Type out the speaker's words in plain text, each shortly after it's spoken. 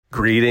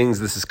Greetings,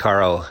 this is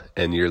Carl,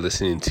 and you're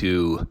listening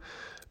to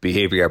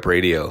Behavior Gap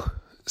Radio.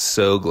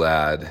 So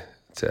glad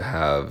to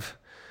have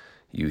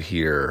you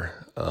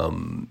here.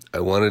 I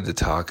wanted to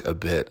talk a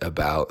bit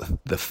about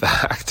the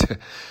fact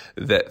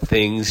that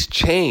things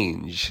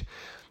change,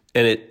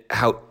 and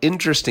how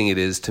interesting it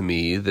is to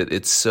me that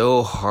it's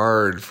so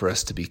hard for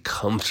us to be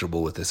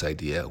comfortable with this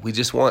idea. We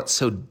just want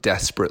so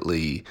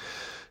desperately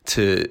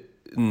to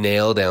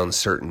nail down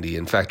certainty.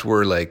 In fact,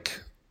 we're like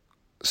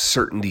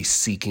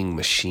certainty-seeking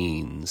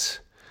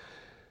machines.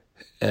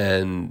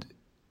 And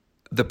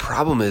the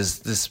problem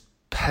is this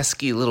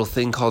pesky little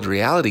thing called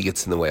reality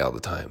gets in the way all the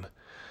time,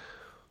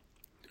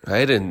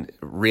 right? And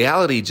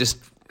reality just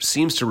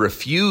seems to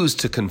refuse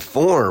to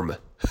conform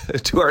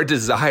to our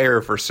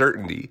desire for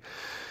certainty.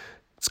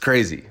 It's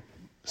crazy.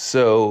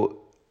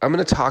 So I'm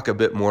going to talk a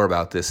bit more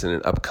about this in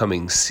an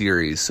upcoming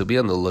series, so be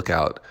on the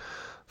lookout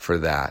for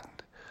that.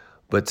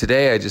 But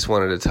today I just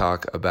wanted to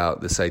talk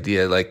about this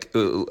idea. Like,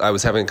 I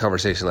was having a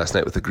conversation last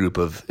night with a group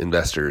of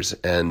investors,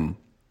 and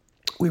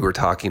we were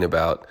talking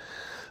about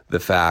the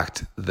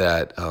fact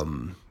that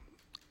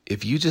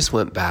if you just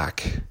went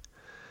back,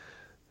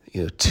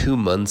 2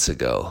 months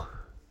ago,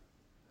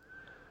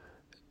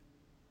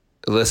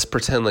 let's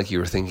pretend like you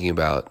were thinking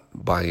about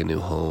buying a new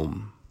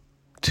home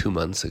 2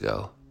 months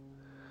ago.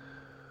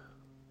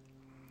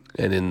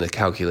 And in the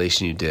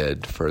calculation you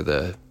did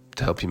to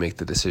help you make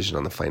the decision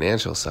on the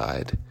financial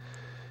side,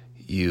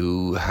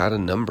 you had a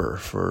number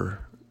for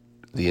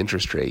the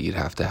interest rate you'd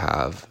have to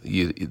have,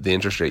 the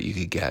interest rate you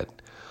could get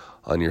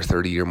on your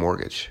 30-year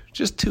mortgage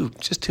just 2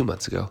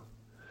 months ago.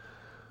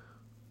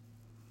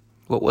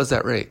 What was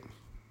that rate?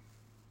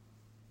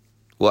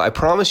 Well, I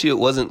promise you it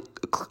wasn't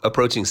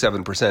approaching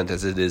 7%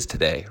 as it is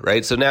today,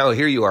 right? So now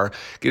here you are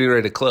getting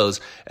ready to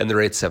close, and the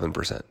rate's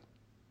 7%.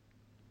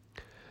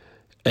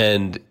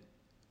 And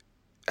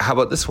how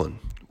about this one?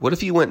 What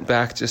if you went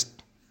back just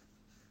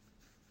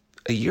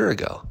a year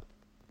ago?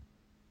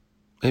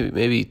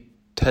 Maybe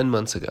 10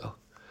 months ago,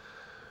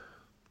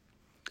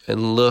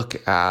 and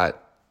look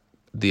at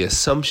the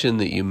assumption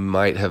that you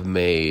might have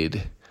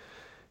made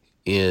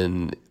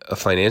in a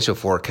financial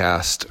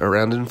forecast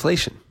around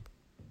inflation.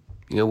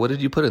 What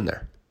did you put in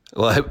there?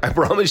 Well, I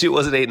promise you it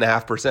wasn't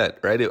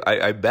 8.5%, right?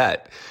 I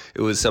bet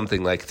it was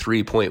something like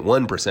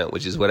 3.1%,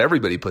 which is what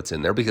everybody puts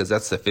in there because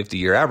that's the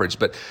 50-year average.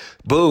 But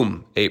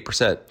boom,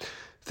 8%.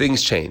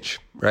 Things change,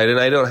 right? And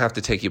I don't have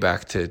to take you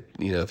back to,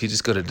 if you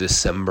just go to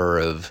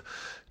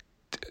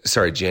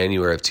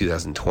January of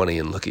 2020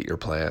 and look at your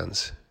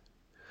plans.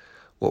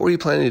 What were you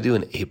planning to do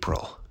in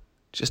April?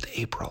 Just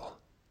April.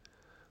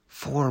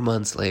 4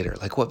 months later,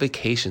 like what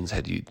vacations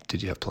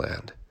did you have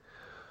planned?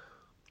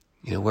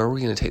 Where were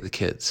we going to take the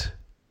kids?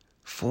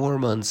 4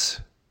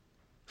 months.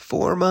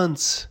 4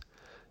 months.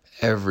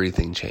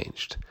 Everything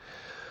changed.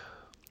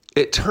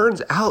 It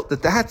turns out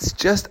that's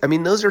just,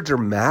 those are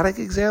dramatic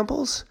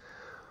examples,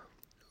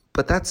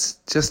 but that's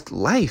just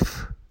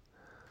life.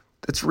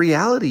 That's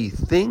reality.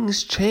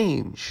 Things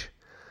change.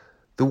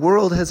 The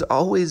world has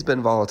always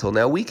been volatile.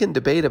 Now, we can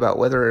debate about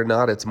whether or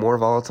not it's more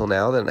volatile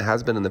now than it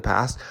has been in the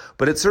past,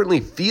 but it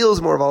certainly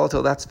feels more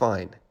volatile. That's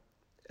fine.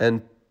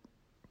 And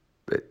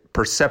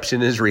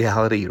perception is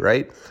reality,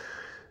 right?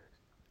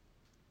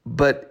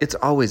 But it's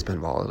always been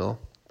volatile.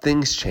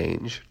 Things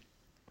change.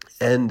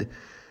 And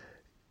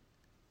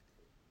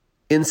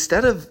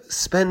instead of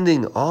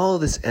spending all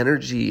this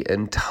energy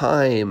and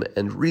time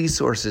and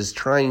resources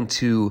trying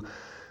to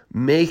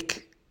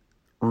make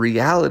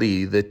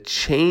reality, the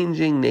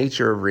changing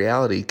nature of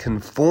reality,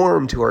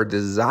 conform to our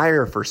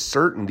desire for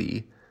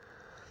certainty,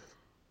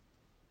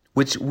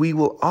 which we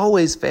will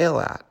always fail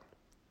at.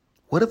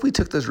 What if we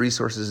took those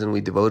resources and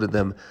we devoted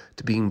them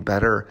to being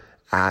better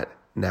at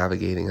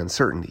navigating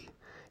uncertainty?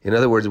 In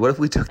other words, what if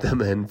we took them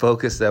and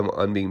focused them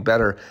on being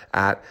better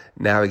at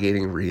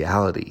navigating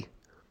reality?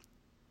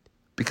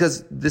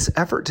 Because this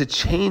effort to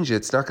change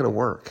it's not going to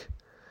work.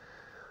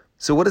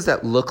 So what does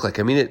that look like?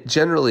 It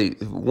generally,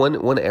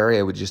 one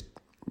area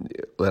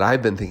that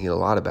I've been thinking a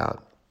lot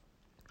about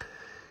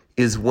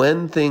is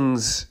when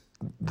things,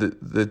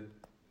 the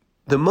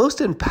most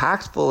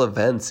impactful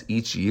events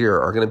each year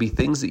are going to be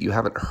things that you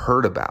haven't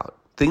heard about,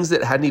 things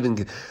that hadn't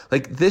even,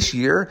 like this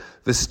year,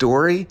 the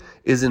story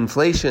is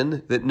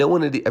inflation that no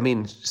one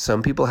had,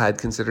 some people had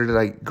considered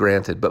it,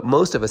 granted, but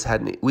most of us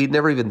we'd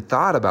never even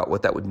thought about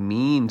what that would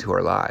mean to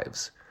our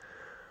lives.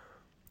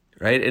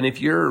 Right? And if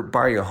you're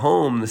buying a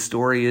home, the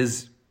story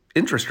is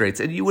interest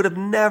rates. And you would have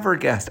never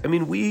guessed.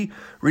 We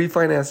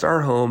refinanced our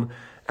home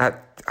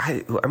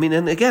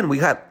and again,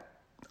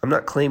 I'm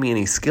not claiming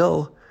any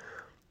skill,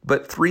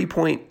 but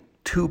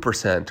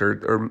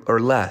 3.2% or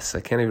less.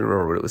 I can't even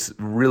remember, but it was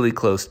really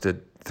close to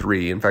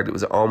 3. In fact, it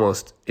was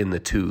almost in the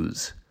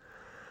 2s.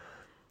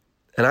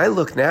 And I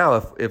look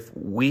now, if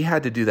we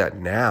had to do that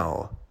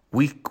now,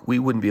 we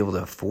wouldn't be able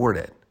to afford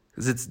it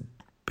because it's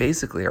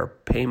basically our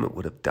payment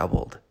would have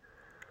doubled.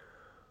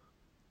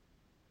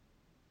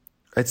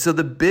 Right, so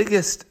the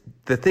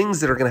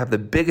things that are going to have the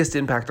biggest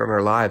impact on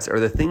our lives are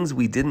the things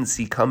we didn't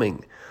see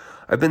coming.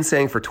 I've been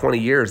saying for 20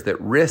 years that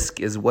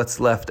risk is what's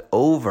left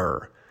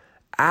over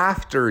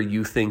after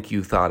you think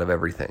you thought of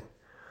everything.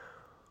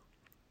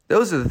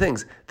 Those are the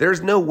things.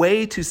 There's no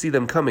way to see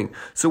them coming.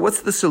 So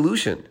what's the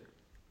solution?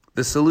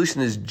 The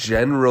solution is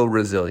general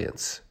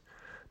resilience.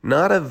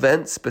 Not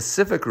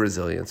event-specific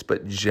resilience,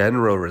 but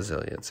general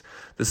resilience.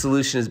 The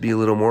solution is be a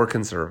little more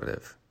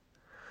conservative.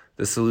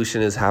 The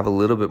solution is have a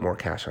little bit more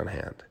cash on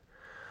hand.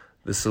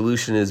 The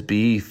solution is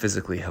be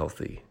physically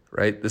healthy,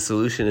 right? The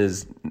solution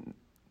is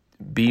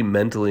be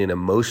mentally and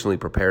emotionally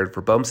prepared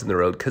for bumps in the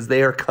road because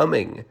they are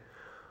coming.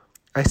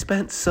 I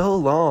spent so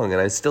long,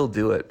 and I still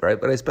do it,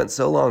 right? But I spent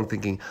so long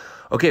thinking,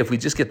 okay, if we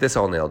just get this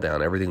all nailed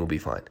down, everything will be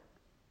fine,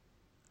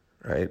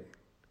 right?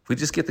 If we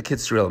just get the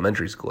kids through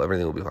elementary school,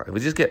 everything will be fine. If we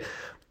just get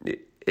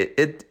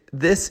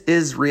this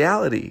is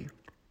reality.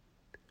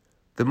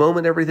 The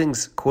moment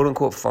everything's quote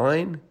unquote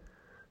fine,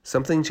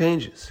 something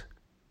changes.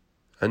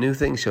 A new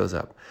thing shows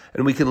up.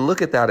 And we can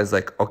look at that as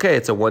like, okay,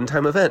 it's a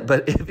one-time event.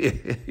 But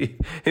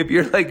if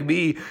you're like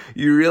me,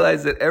 you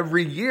realize that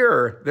every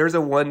year there's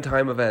a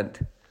one-time event.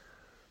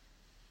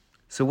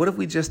 So what if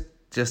we just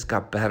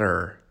got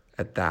better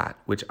at that,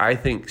 which I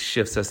think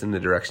shifts us in the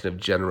direction of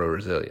general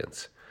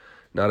resilience.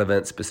 Not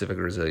event-specific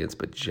resilience,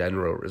 but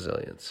general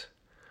resilience.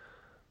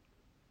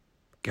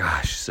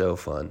 Gosh, so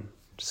fun.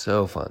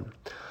 So fun.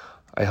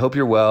 I hope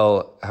you're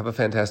well. Have a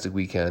fantastic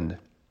weekend.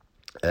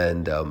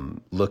 And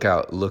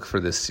look for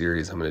this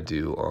series I'm going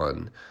to do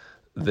on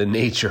the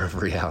nature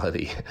of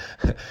reality,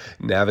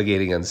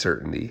 navigating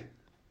uncertainty.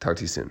 Talk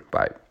to you soon.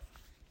 Bye.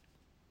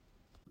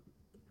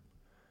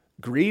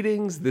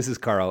 Greetings, this is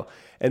Carl,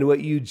 and what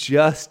you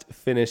just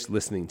finished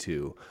listening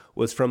to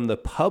was from the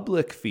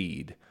public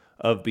feed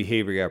of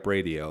Behavior Gap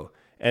Radio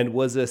and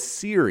was a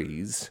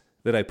series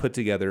that I put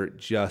together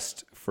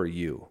just for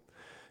you.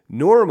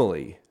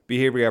 Normally,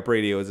 Behavior Gap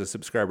Radio is a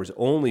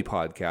subscribers-only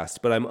podcast,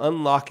 but I'm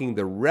unlocking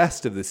the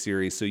rest of the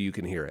series so you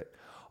can hear it.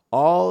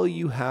 All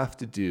you have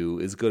to do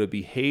is go to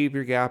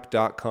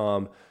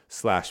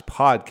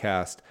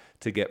behaviorgap.com/podcast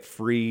to get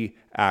free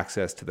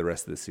access to the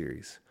rest of the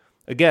series.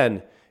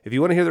 Again, if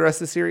you want to hear the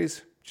rest of the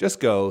series, just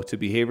go to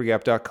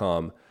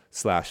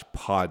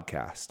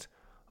behaviorgap.com/podcast.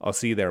 I'll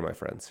see you there, my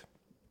friends.